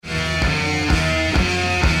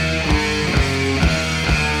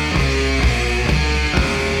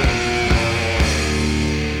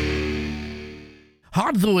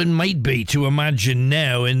though it might be to imagine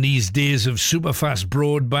now in these days of superfast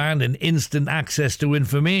broadband and instant access to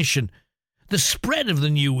information, the spread of the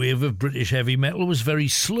new wave of British heavy metal was very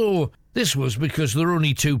slow. This was because there are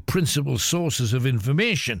only two principal sources of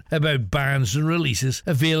information about bands and releases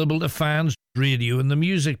available to fans: radio and the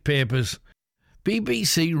music papers.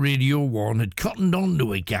 BBC Radio 1 had cottoned on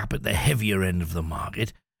to a gap at the heavier end of the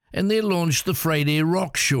market, and they launched the Friday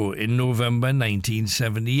Rock Show in November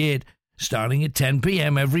 1978, starting at 10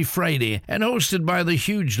 p.m. every Friday and hosted by the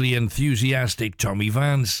hugely enthusiastic Tommy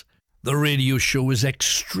Vance. The radio show was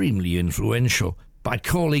extremely influential. By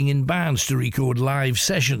calling in bands to record live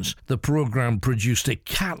sessions, the programme produced a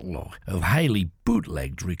catalogue of highly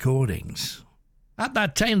bootlegged recordings. At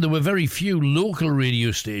that time, there were very few local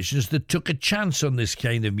radio stations that took a chance on this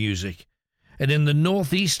kind of music. And in the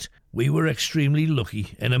Northeast, we were extremely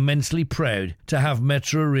lucky and immensely proud to have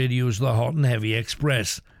Metro Radio's The Hot and Heavy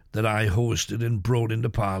Express that I hosted and brought into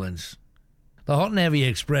parlance. The Hot and Heavy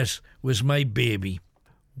Express was my baby.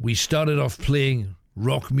 We started off playing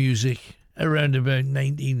rock music around about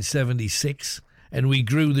 1976, and we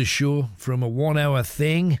grew the show from a 1-hour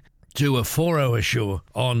thing to a 4-hour show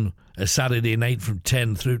on a Saturday night from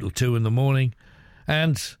 10 through till 2 in the morning,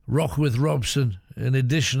 and Rock with Robson, an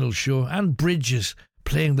additional show, and Bridges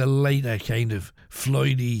playing the lighter kind of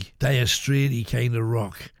Floydy, Dire Straity kind of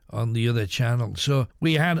rock on the other channel. So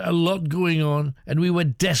we had a lot going on, and we were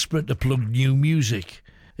desperate to plug new music.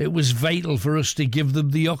 It was vital for us to give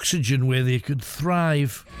them the oxygen where they could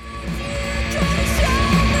thrive.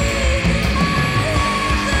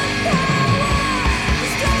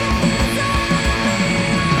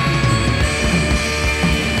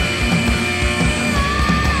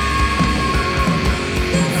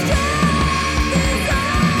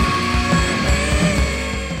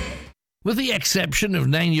 With the exception of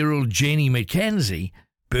 9-year-old Janie McKenzie,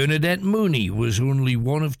 Bernadette Mooney was only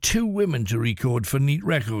one of 2 women to record for Neat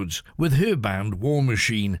Records with her band War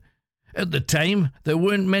Machine. At the time, there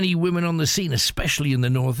weren't many women on the scene, especially in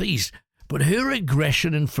the Northeast, but her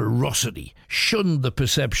aggression and ferocity shunned the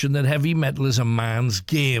perception that heavy metal is a man's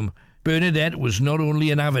game. Bernadette was not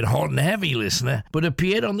only an avid Hot and Heavy listener, but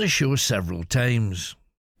appeared on the show several times.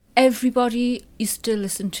 Everybody used to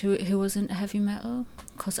listen to it who was into heavy metal,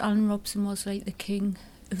 because Alan Robson was like the king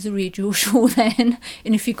of the radio show then,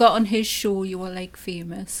 and if you got on his show you were like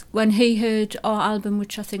famous. When he heard our album,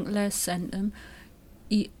 which I think Les sent him,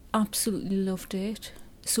 he absolutely loved it,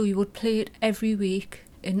 so he would play it every week,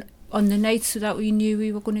 and on the nights that we knew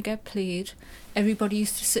we were going to get played, everybody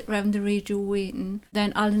used to sit around the radio waiting.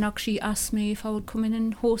 Then Alan actually asked me if I would come in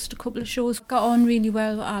and host a couple of shows. Got on really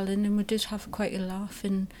well with Alan, and we did have quite a laugh,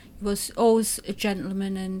 and he was always a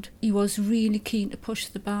gentleman, and he was really keen to push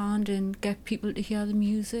the band and get people to hear the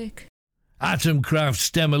music. Atomkraft's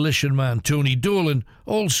Demolition Man Tony Dolan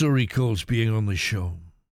also recalls being on the show.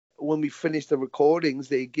 When we finished the recordings,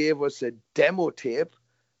 they gave us a demo tape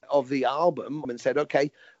of the album and said, okay,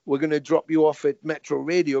 we're going to drop you off at Metro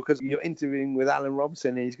Radio because you're interviewing with Alan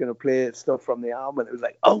Robson and he's going to play stuff from the album. And it was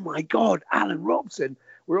like, oh my God, Alan Robson,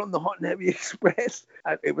 we're on the Hot and Heavy Express.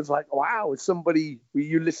 And it was like, wow, somebody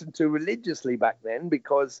you listened to religiously back then,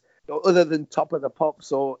 because other than Top of the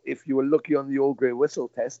Pops, or if you were lucky on the Old Grey Whistle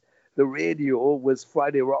test, the radio was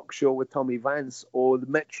Friday Rock Show with Tommy Vance, or the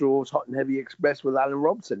Metro's Hot and Heavy Express with Alan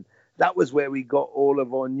Robson. That was where we got all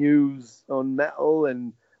of our news on metal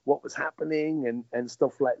and what was happening and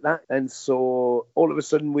stuff like that. And so all of a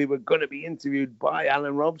sudden we were going to be interviewed by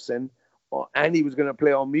Alan Robson, and he was going to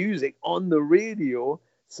play our music on the radio.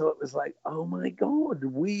 So it was like, oh my God,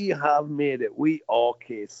 we have made it. We are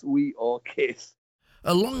Kiss. We are Kiss.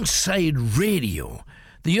 Alongside radio,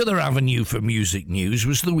 the other avenue for music news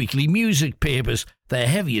was the weekly music papers, the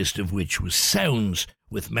heaviest of which was Sounds,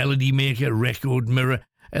 with Melody Maker, Record Mirror,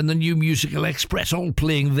 and the New Musical Express all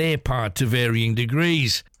playing their part to varying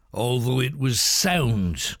degrees. Although it was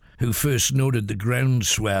Sounds who first noted the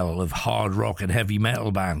groundswell of hard rock and heavy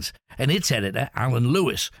metal bands, and its editor, Alan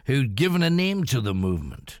Lewis, who'd given a name to the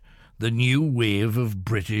movement, the new wave of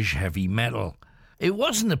British heavy metal. It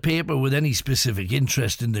wasn't a paper with any specific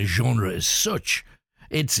interest in the genre as such.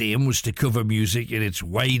 Its aim was to cover music in its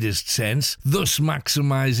widest sense, thus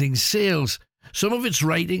maximising sales. Some of its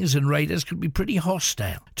writings and writers could be pretty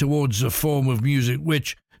hostile towards a form of music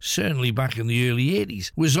which, certainly back in the early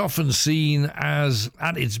 80s, was often seen as,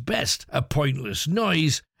 at its best, a pointless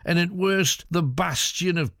noise, and at worst, the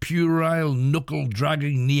bastion of puerile,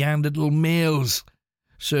 knuckle-dragging Neanderthal males.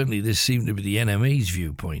 Certainly this seemed to be the NME's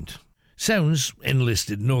viewpoint. Sounds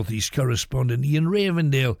enlisted Northeast correspondent Ian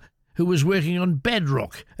Ravendale, who was working on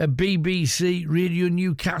Bedrock, a BBC Radio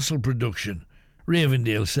Newcastle production.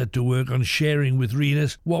 Ravendale set to work on sharing with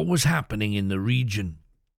readers what was happening in the region.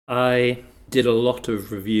 I did a lot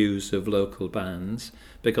of reviews of local bands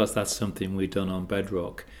because that's something we'd done on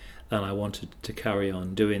Bedrock, and I wanted to carry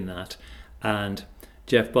on doing that. And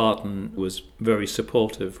Jeff Barton was very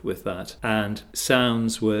supportive with that, and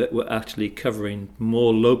Sounds were actually covering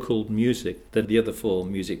more local music than the other four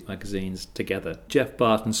music magazines together. Jeff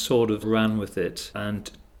Barton sort of ran with it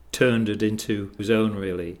and turned it into his own,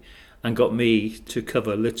 really, and got me to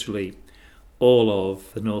cover literally all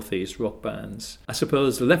of the Northeast rock bands. I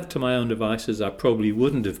suppose left to my own devices I probably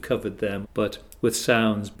wouldn't have covered them, but with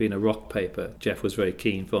Sounds being a rock paper, Jeff was very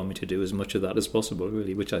keen for me to do as much of that as possible,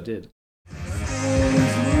 really, which I did.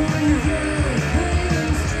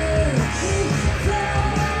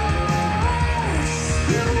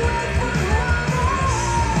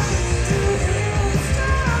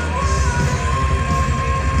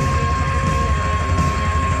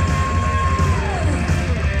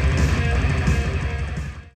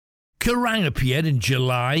 Kerrang appeared in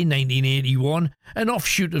July 1981, an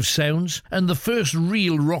offshoot of Sounds, and the first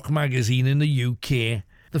real rock magazine in the UK.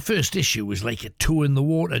 The first issue was like a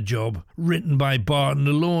toe-in-the-water job, written by Barton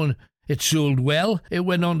alone. It sold well, it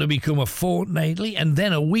went on to become a fortnightly and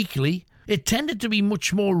then a weekly. It tended to be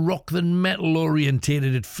much more rock than metal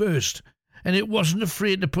orientated at first, and it wasn't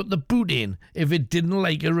afraid to put the boot in if it didn't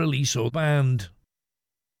like a release or band.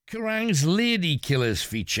 Kerrang's Lady Killers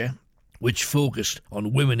feature, which focused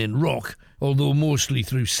on women in rock, although mostly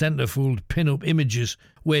through centerfold pin-up images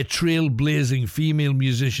where trailblazing female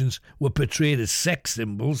musicians were portrayed as sex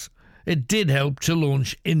symbols, it did help to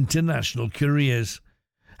launch international careers.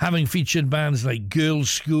 Having featured bands like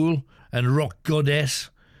Girls' School and Rock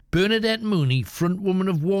Goddess, Bernadette Mooney, frontwoman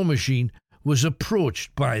of War Machine, was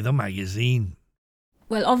approached by the magazine.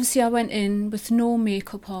 Well, obviously I went in with no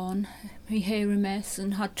makeup on, my hair a mess,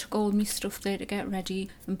 and had took all my stuff there to get ready.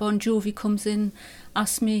 And Bon Jovi comes in,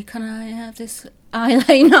 asked me, can I have this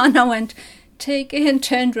eyeliner? And I went, take it, and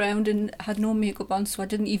turned round and had no makeup on, so I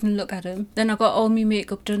didn't even look at him. Then I got all my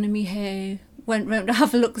makeup done and my hair, went round to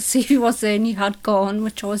have a look to see if he was there, and he had gone,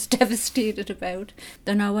 which I was devastated about.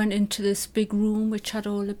 Then I went into this big room which had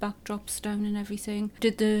all the backdrops down and everything.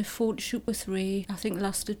 Did the photo shoot with Ray. I think it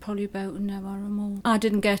lasted probably about an hour or more. I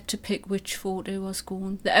didn't get to pick which photo was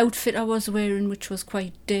going. The outfit I was wearing, which was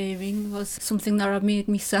quite daring, was something that I made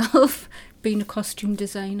myself, being a costume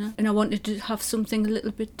designer, and I wanted to have something a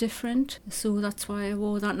little bit different, so that's why I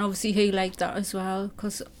wore that. And obviously he liked that as well,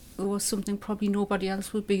 because it was something probably nobody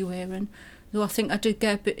else would be wearing. Though I think I did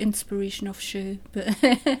get a bit inspiration off Cher, but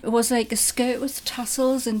it was like a skirt with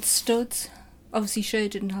tassels and studs. Obviously Cher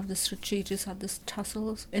didn't have the studs, she just had the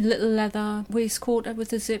tassels. A little leather waistcoat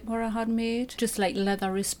with a zipper I had made, just like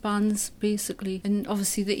leather wristbands basically. And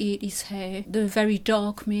obviously the 80s hair, the very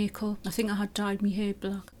dark makeup. I think I had dyed my hair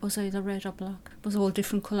black, it was either red or black. It was all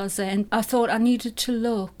different colours then. I thought I needed to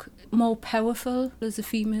look more powerful as a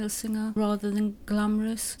female singer rather than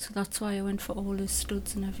glamorous, so that's why I went for all the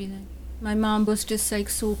studs and everything. My mum was just like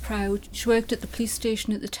so proud. She worked at the police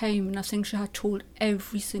station at the time, and I think she had told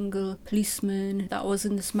every single policeman that was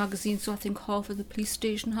in this magazine, so I think half of the police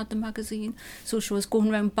station had the magazine, so she was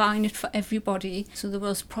going around buying it for everybody, so there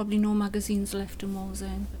was probably no magazines left in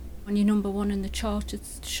Wallsend. When you're number one in the chart,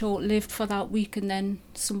 it's short-lived for that week, and then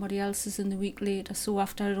somebody else is in the week later, so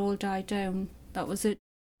after it all died down, that was it.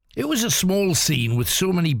 It was a small scene with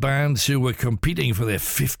so many bands who were competing for their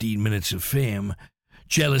 15 minutes of fame.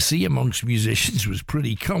 Jealousy amongst musicians was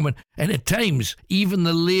pretty common, and at times even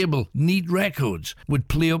the label Neat Records would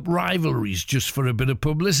play up rivalries just for a bit of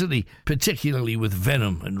publicity, particularly with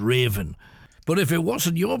Venom and Raven. But if it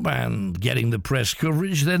wasn't your band getting the press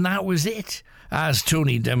coverage, then that was it, as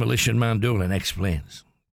Tony Demolition Man Dolan explains.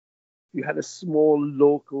 You had a small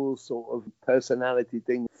local sort of personality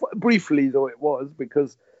thing, briefly though it was,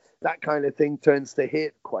 because that kind of thing turns to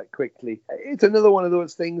hate quite quickly. It's another one of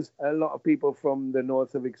those things a lot of people from the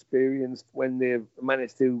north have experienced when they've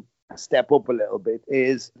managed to step up a little bit,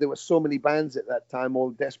 is there were so many bands at that time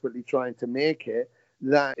all desperately trying to make it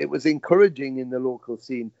that it was encouraging in the local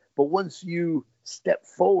scene. But once you step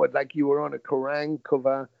forward, like you were on a Kerrang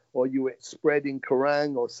cover, or you were spreading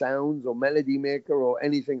Kerrang or Sounds or Melody Maker or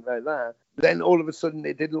anything like that, then all of a sudden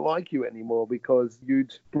they didn't like you anymore because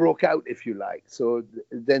you'd broke out, if you like. So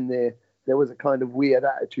then there was a kind of weird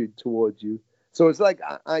attitude towards you. So it's like,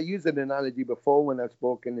 I used an analogy before when I've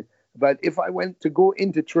spoken about if I went to go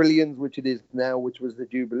into Trillions, which it is now, which was the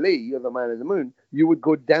Jubilee of the Man in the Moon, you would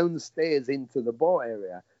go downstairs into the bar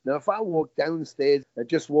area. Now, if I walked downstairs and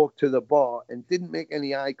just walked to the bar and didn't make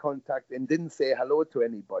any eye contact and didn't say hello to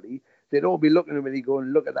anybody, they'd all be looking at me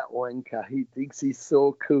going, look at that wanker, he thinks he's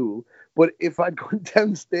so cool. But if I'd gone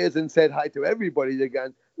downstairs and said hi to everybody, they'd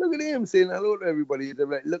go, look at him saying hello to everybody. They're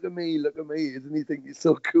like, look at me, isn't he think he's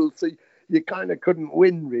so cool? So you kind of couldn't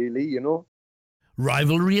win, really, you know.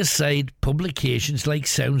 Rivalry aside, publications like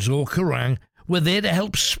Sounds or Kerrang were there to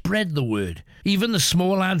help spread the word. Even the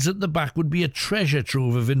small ads at the back would be a treasure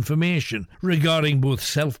trove of information regarding both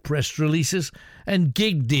self-pressed releases and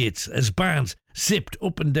gig dates as bands zipped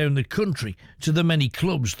up and down the country to the many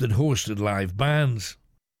clubs that hosted live bands.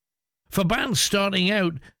 For bands starting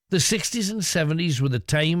out, the 60s and 70s were the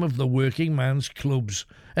time of the working man's clubs,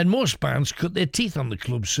 and most bands cut their teeth on the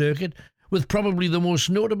club circuit, with probably the most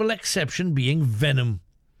notable exception being Venom,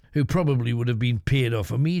 who probably would have been paid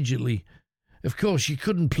off immediately. Of course, you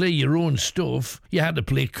couldn't play your own stuff, you had to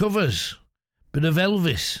play covers. Bit of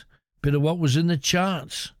Elvis, bit of what was in the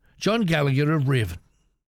charts. John Gallagher of Raven.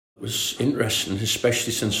 It was interesting,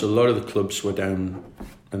 especially since a lot of the clubs were down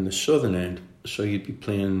in the southern end, so you'd be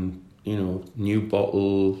playing, New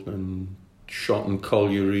Bottle and Shotton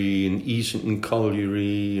Colliery and Easington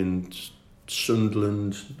Colliery and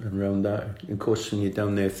Sunderland and around that. Of course, when you're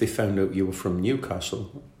down there, if they found out you were from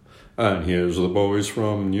Newcastle, and here's the boys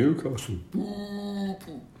from Newcastle.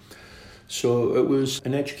 So it was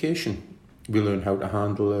an education. We learned how to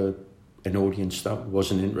handle an audience that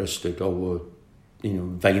wasn't interested or were,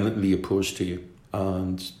 violently opposed to you.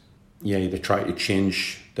 And yeah, they try to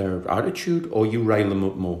change their attitude or you rile them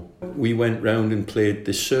up more. We went round and played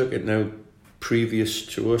this circuit. Now, previous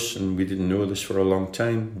to us, and we didn't know this for a long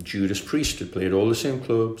time, Judas Priest had played all the same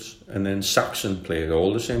clubs, and then Saxon played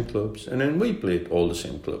all the same clubs, and then we played all the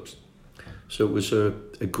same clubs. So it was a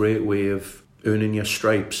great way of earning your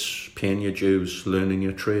stripes, paying your dues, learning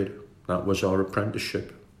your trade. That was our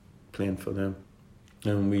apprenticeship, playing for them.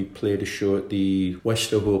 And we played a show at the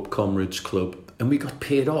Westerhope Comrades Club, and we got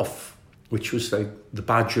paid off, which was like the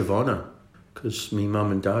badge of honour, because me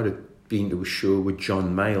mum and dad had been to a show with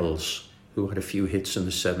John Miles, who had a few hits in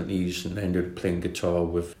the 70s and ended up playing guitar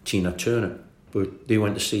with Tina Turner. But they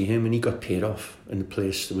went to see him and he got paid off. And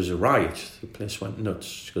there was a riot. The place went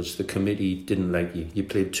nuts because the committee didn't like you. You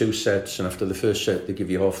played 2 sets and after the first set they give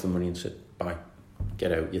you half the money and said, bye,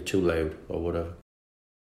 get out, you're too loud or whatever.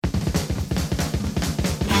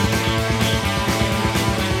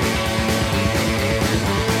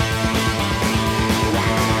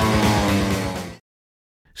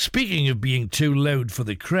 Speaking of being too loud for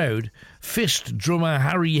the crowd, Fist drummer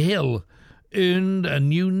Harry Hill earned a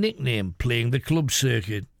new nickname playing the club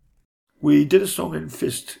circuit. We did a song in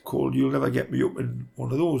Fist called You'll Never Get Me Up in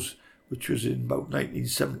one of those, which was in about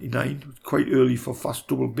 1979, quite early for fast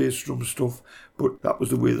double bass drum stuff, but that was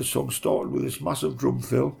the way the song started, with this massive drum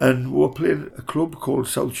fill. And we were playing a club called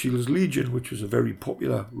South Shields Legion, which was a very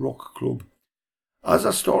popular rock club. As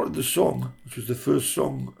I started the song, which was the first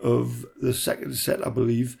song of the second set, I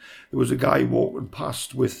believe, there was a guy walking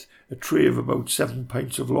past with a tray of about 7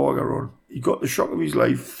 pints of lager on. He got the shock of his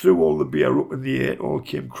life, threw all the beer up in the air, it all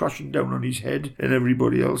came crashing down on his head and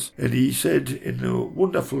everybody else. And he said in a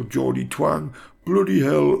wonderful Geordie twang, bloody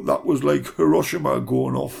hell, that was like Hiroshima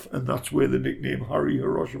going off. And that's where the nickname Harry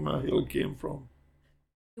Hiroshima Hill came from.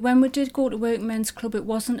 When we did go to Workmen's Club, it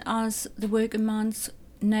wasn't as the working man's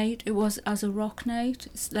night, it was as a rock night.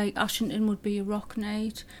 It's like Ashington would be a rock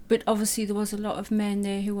night, but obviously there was a lot of men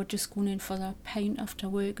there who were just going in for their pint after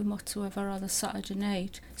work and whatsoever other Saturday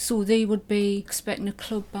night, so they would be expecting a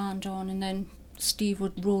club band on, and then Steve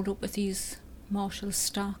would roll up with his Marshall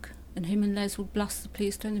stack and him and Les would blast the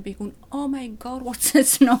place down. They'd be going, oh my god, what's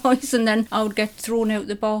this noise? And then I would get thrown out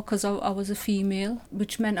the bar because I was a female,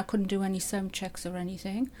 which meant I couldn't do any sound checks or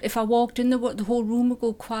anything. If I walked in, the whole room would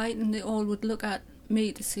go quiet and they all would look at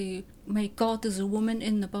me to say, my god, there's a woman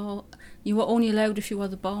in the bar. You were only allowed if you were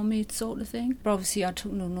the barmaid, sort of thing. But obviously I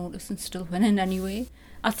took no notice and still went in anyway.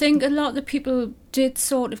 I think a lot of the people did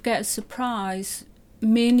sort of get a surprise,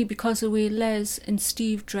 mainly because of the way Les and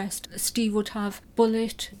Steve dressed. Steve would have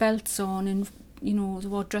bullet belts on and, they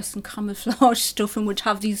were dressed in camouflage stuff and would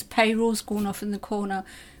have these pyros going off in the corner,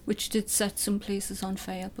 which did set some places on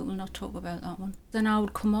fire, but we'll not talk about that one. Then I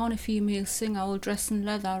would come on, a female singer, all dressed in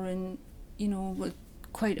leather and, with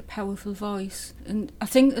quite a powerful voice. And I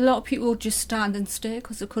think a lot of people would just stand and stare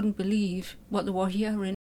because they couldn't believe what they were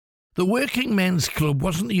hearing. The Working Men's Club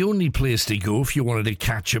wasn't the only place to go if you wanted to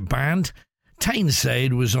catch a band.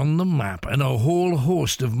 Tyneside was on the map, and a whole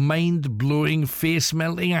host of mind-blowing,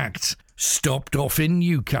 face-melting acts stopped off in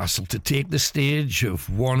Newcastle to take the stage of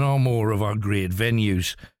one or more of our great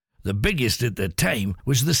venues. The biggest at the time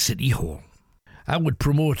was the City Hall. I would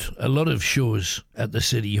promote a lot of shows at the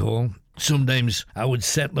City Hall. Sometimes I would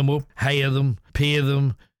set them up, hire them, pay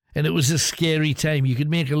them, And it was a scary time. You could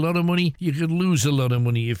make a lot of money, you could lose a lot of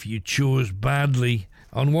money if you chose badly.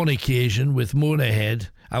 On one occasion with Motorhead,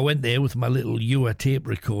 I went there with my little Uher tape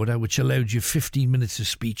recorder, which allowed you 15 minutes of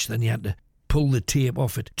speech. Then you had to pull the tape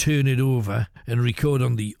off it, turn it over, and record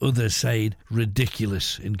on the other side.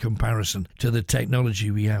 Ridiculous in comparison to the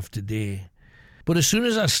technology we have today. But as soon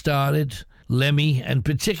as I started, Lemmy, and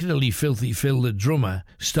particularly Filthy Phil, the drummer,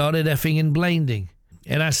 started effing and blinding.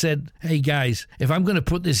 And I said, hey guys, if I'm going to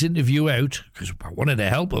put this interview out, because I wanted to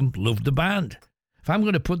help them, loved the band, if I'm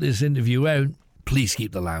going to put this interview out, please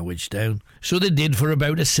keep the language down. So they did for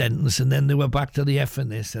about a sentence, and then they were back to the F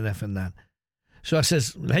and this and F and that. So I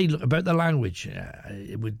says, hey, look, about the language,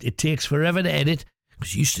 it takes forever to edit,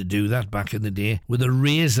 because you used to do that back in the day with a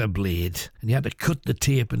razor blade, and you had to cut the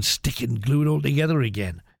tape and stick it and glue it all together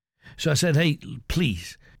again. So I said, hey,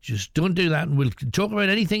 please, just don't do that, and we'll talk about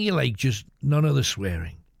anything you like, just none of the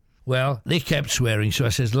swearing. Well, they kept swearing, so I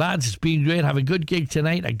says, lads, it's been great, have a good gig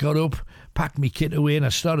tonight. I got up, packed my kit away, and I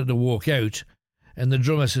started to walk out. And the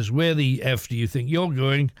drummer says, where the F do you think you're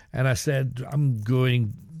going? And I said, I'm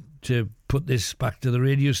going to put this back to the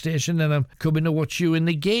radio station, and I'm coming to watch you in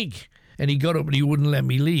the gig. And he got up and he wouldn't let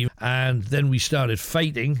me leave. And then we started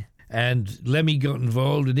fighting, and Lemmy got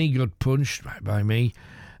involved, and he got punched by me.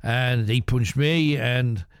 And he punched me,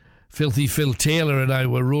 and Filthy Phil Taylor and I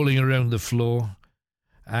were rolling around the floor.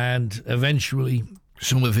 And eventually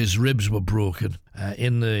some of his ribs were broken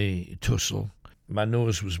in the tussle. My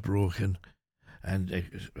nose was broken, and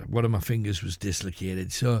one of my fingers was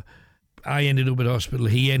dislocated. So I ended up at hospital.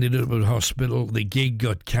 He ended up at hospital. The gig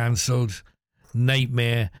got cancelled.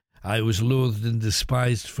 Nightmare. I was loathed and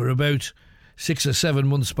despised for about 6 or 7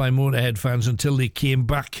 months by Motorhead fans until they came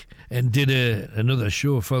back and did another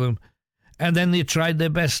show for them. And then they tried their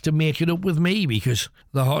best to make it up with me, because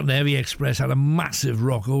the Hot and Heavy Express had a massive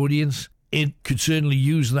rock audience. It could certainly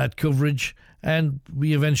use that coverage. And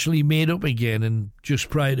we eventually made up again, and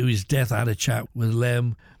just prior to his death I had a chat with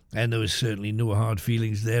Lem, and there was certainly no hard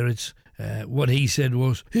feelings there. It's what he said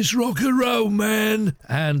was, it's rock and roll, man,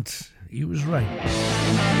 and he was right.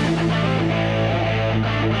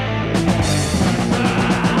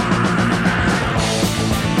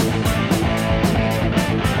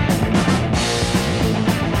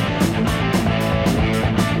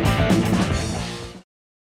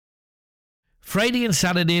 Friday and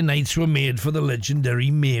Saturday nights were made for the legendary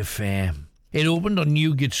Mayfair. It opened on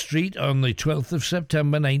Newgate Street on the 12th of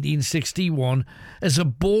September 1961 as a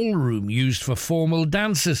ballroom used for formal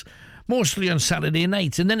dances, mostly on Saturday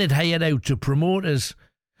nights, and then it hired out to promoters.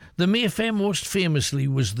 The Mayfair most famously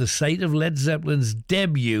was the site of Led Zeppelin's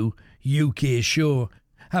debut UK show.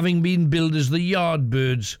 Having been billed as the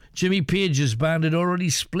Yardbirds, Jimmy Page's band had already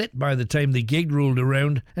split by the time the gig rolled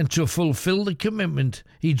around, and to fulfil the commitment,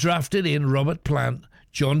 he drafted in Robert Plant,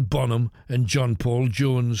 John Bonham and John Paul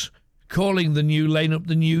Jones, calling the new lineup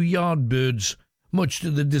the New Yardbirds, much to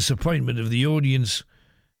the disappointment of the audience.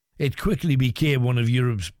 It quickly became one of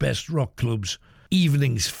Europe's best rock clubs,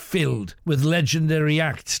 evenings filled with legendary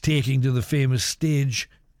acts taking to the famous stage.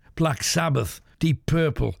 Black Sabbath, Deep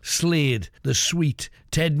Purple, Slade, The Sweet,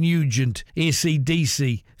 Ted Nugent,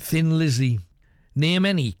 AC/DC, Thin Lizzy. Name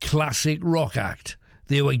any classic rock act,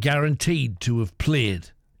 they were guaranteed to have played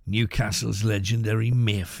Newcastle's legendary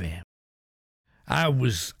Mayfair. I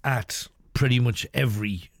was at pretty much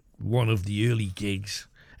every one of the early gigs,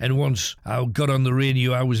 and once I got on the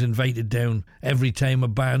radio, I was invited down every time a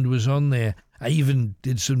band was on there. I even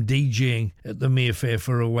did some DJing at the Mayfair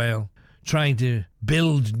for a while, trying to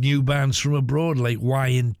build new bands from abroad like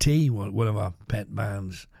Y&T, one of our pet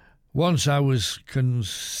bands. Once I was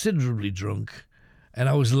considerably drunk and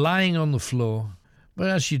I was lying on the floor, but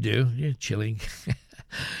as you do, you're chilling.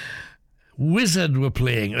 Wizzard were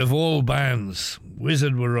playing, of all bands.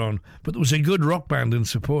 Wizzard were on, but there was a good rock band in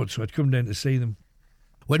support, so I'd come down to see them.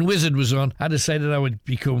 When Wizzard was on, I decided I would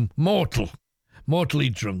become mortally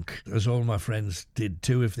drunk, as all my friends did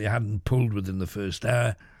too if they hadn't pulled within the first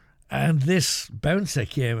hour. And this bouncer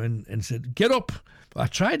came and said, get up. I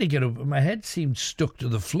tried to get up, but my head seemed stuck to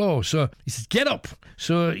the floor. So he said, get up.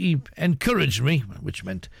 So he encouraged me, which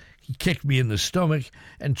meant he kicked me in the stomach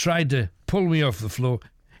and tried to pull me off the floor.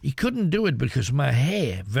 He couldn't do it because my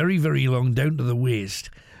hair, very, very long down to the waist,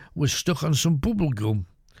 was stuck on some bubble gum.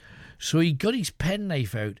 So he got his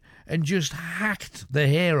penknife out and just hacked the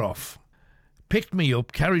hair off, picked me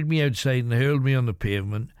up, carried me outside and hurled me on the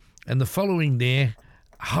pavement. And the following day,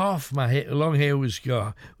 half my long hair was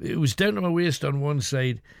gone. It was down to my waist on one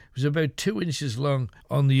side. It was about 2 inches long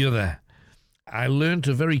on the other. I learnt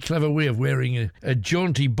a very clever way of wearing a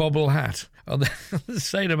jaunty bobble hat on the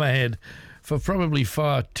side of my head, for probably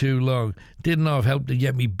far too long. Didn't have help to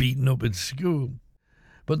get me beaten up at school.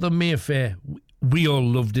 But the Mayfair, we all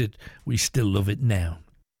loved it. We still love it now.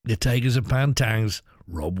 The Tigers of Pantangs,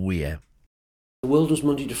 Rob Weir. The world was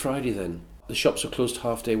Monday to Friday then. The shops were closed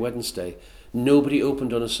half-day Wednesday. Nobody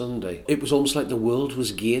opened on a Sunday. It was almost like the world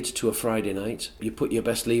was geared to a Friday night. You put your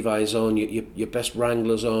best Levi's on, your best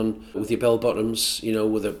Wranglers on, with your bell-bottoms,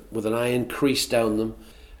 with an iron crease down them,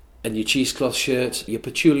 and your cheesecloth shirt, your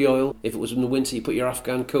patchouli oil. If it was in the winter, you put your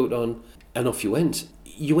Afghan coat on, and off you went.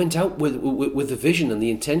 You went out with the vision and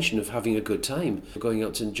the intention of having a good time, going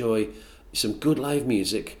out to enjoy some good live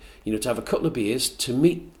music, to have a couple of beers, to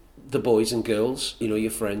meet the boys and girls,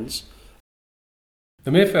 your friends. The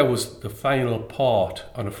Mayfair was the final part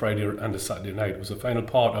on a Friday and a Saturday night. It was the final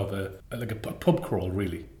part of a pub crawl,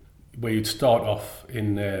 really, where you'd start off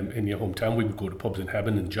in your hometown. We would go to pubs in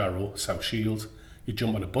Hebburn and Jarrow, South Shields. You'd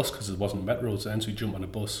jump on a bus because there wasn't metros then, so you'd jump on a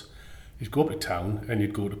bus. You'd go up to town and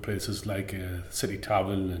you'd go to places like City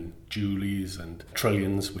Tavern and Julie's and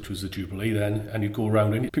Trillions, which was the Jubilee then, and you'd go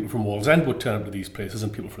around and people from Wallsend would turn up to these places,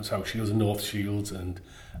 and people from South Shields and North Shields and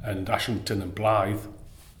Ashington and Blythe.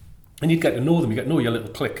 And you'd get to know them, you'd get to know your little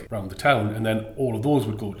clique around the town, and then all of those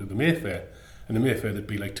would go to the Mayfair. And the Mayfair, there'd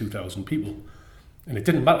be like 2,000 people. And it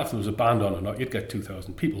didn't matter if there was a band on or not, you'd get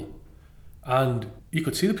 2,000 people. And you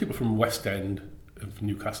could see the people from West End of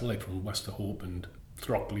Newcastle, like from Wester Hope and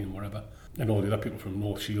Throckley and wherever, and all the other people from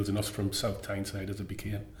North Shields and us from South Tyneside as it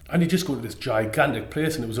became. And you just go to this gigantic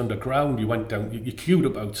place, and it was underground. You went down, you queued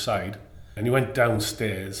up outside, and you went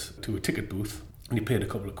downstairs to a ticket booth, and you paid a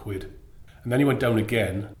couple of quid. And then you went down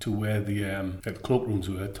again to where the cloakrooms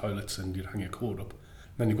were, toilets, and you'd hang your coat up.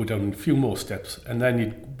 And then you go down a few more steps, and then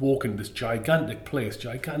you'd walk into this gigantic place,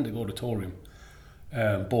 gigantic auditorium,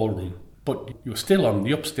 ballroom. But you were still on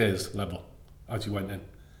the upstairs level as you went in.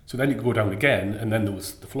 So then you go down again, and then there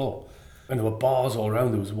was the floor. And there were bars all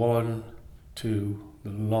around. There was 1, 2, the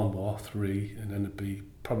long bar, 3, and then there'd be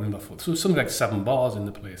probably another 4. So something like 7 bars in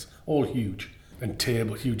the place, all huge. And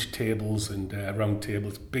huge tables and round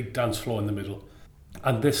tables, big dance floor in the middle.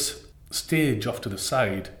 And this stage off to the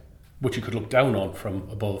side, which you could look down on from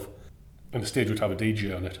above, and the stage would have a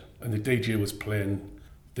DJ on it. And the DJ was playing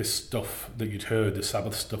this stuff that you'd heard, the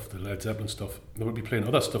Sabbath stuff, the Led Zeppelin stuff. They would be playing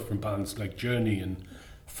other stuff from bands like Journey and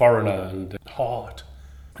Foreigner and Heart.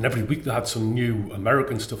 And every week they had some new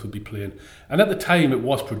American stuff would be playing. And at the time it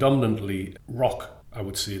was predominantly rock, I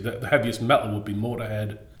would say. The heaviest metal would be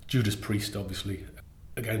Motorhead, Judas Priest, obviously,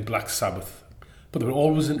 again, Black Sabbath. But they were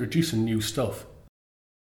always introducing new stuff.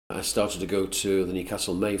 I started to go to the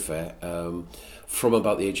Newcastle Mayfair from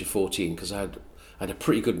about the age of 14 because I had a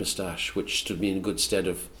pretty good moustache, which stood me in good stead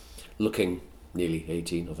of looking nearly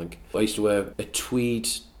 18, I think. I used to wear a tweed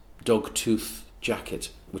dog-tooth jacket,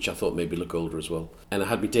 which I thought made me look older as well. And I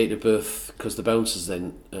had my date of birth because the bouncers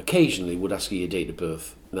then occasionally would ask you your date of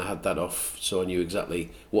birth. And I had that off, so I knew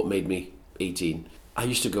exactly what made me 18. I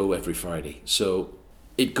used to go every Friday, so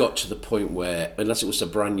it got to the point where, unless it was a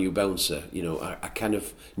brand new bouncer, I kind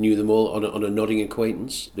of knew them all on a nodding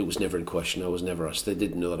acquaintance. It was never in question. I was never asked. They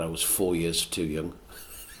didn't know that I was 4 years too young.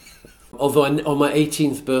 Although on my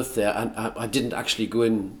 18th birthday, I didn't actually go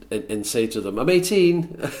in and say to them, I'm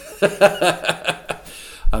 18.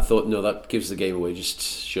 I thought, no, that gives the game away. Just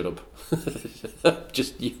shut up.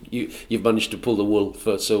 Just you've managed to pull the wool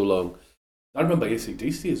for so long. I remember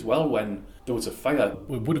AC/DC as well when there was a fire.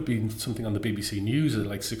 It would have been something on the BBC News at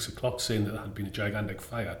like 6 o'clock saying that there had been a gigantic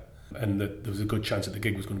fire and that there was a good chance that the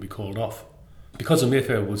gig was going to be called off. Because the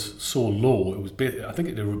Mayfair was so low, I think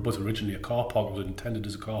it was originally a car park. It was intended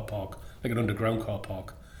as a car park, like an underground car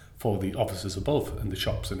park for the offices above and the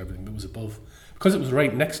shops and everything that was above. Because it was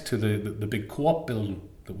right next to the big co-op building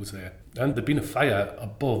that was there. And there'd been a fire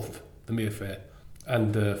above the Mayfair.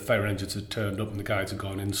 And the fire engines had turned up and the guys had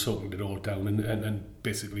gone in, soaking it all down, and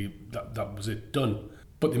basically that was it, done.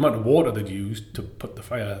 But the amount of water they'd used to put the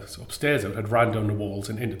fire upstairs out had ran down the walls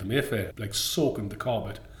and into the Mayfair, like soaking the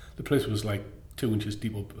carpet. The place was like 2 inches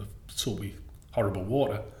deep of soapy, horrible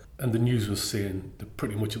water. And the news was saying that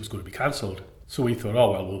pretty much it was going to be cancelled. So we thought,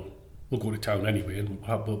 oh well, we'll go to town anyway and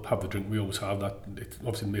we'll have the drink. We always have that.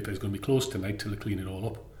 Obviously the Mayfair's going to be closed tonight till they clean it all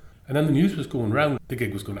up. And then the news was going round, the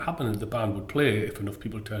gig was going to happen and the band would play if enough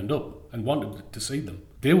people turned up and wanted to see them.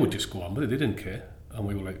 They would just go on with it, they didn't care. And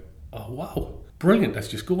we were like, oh wow, brilliant, let's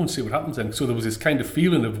just go and see what happens then. So there was this kind of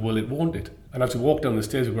feeling of, well, it won't it. And as we walked down the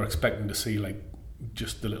stairs, we were expecting to see like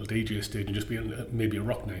just the little DJ stage and just be maybe a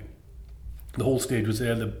rock night. The whole stage was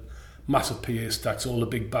there, the massive PA stacks, all the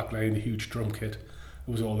big backline, the huge drum kit.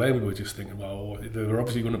 It was all there. We were just thinking, well, they were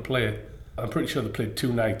obviously going to play. I'm pretty sure they played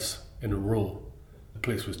 2 nights in a row. The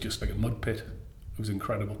place was just like a mud pit. It was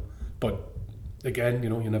incredible. But again, you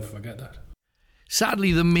never forget that.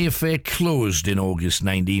 Sadly, the Mayfair closed in August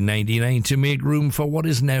 1999 to make room for what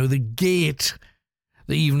is now the Gate.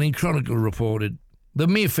 The Evening Chronicle reported, the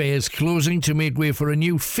Mayfair is closing to make way for a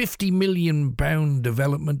new £50 million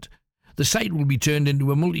development. The site will be turned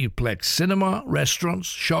into a multiplex cinema, restaurants,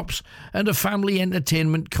 shops and a family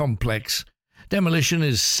entertainment complex. Demolition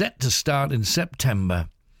is set to start in September.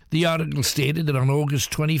 The article stated that on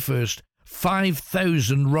August 21st,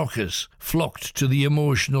 5,000 rockers flocked to the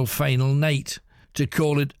emotional final night. To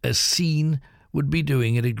call it a scene would be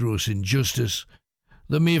doing it a gross injustice.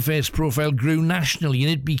 The Mayfair's profile grew nationally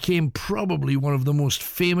and it became probably one of the most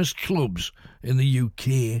famous clubs in the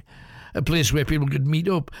UK. A place where people could meet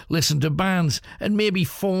up, listen to bands and maybe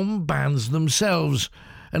form bands themselves.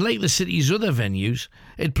 And like the city's other venues,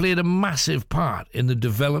 it played a massive part in the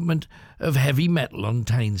development of heavy metal on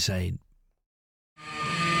Tyneside.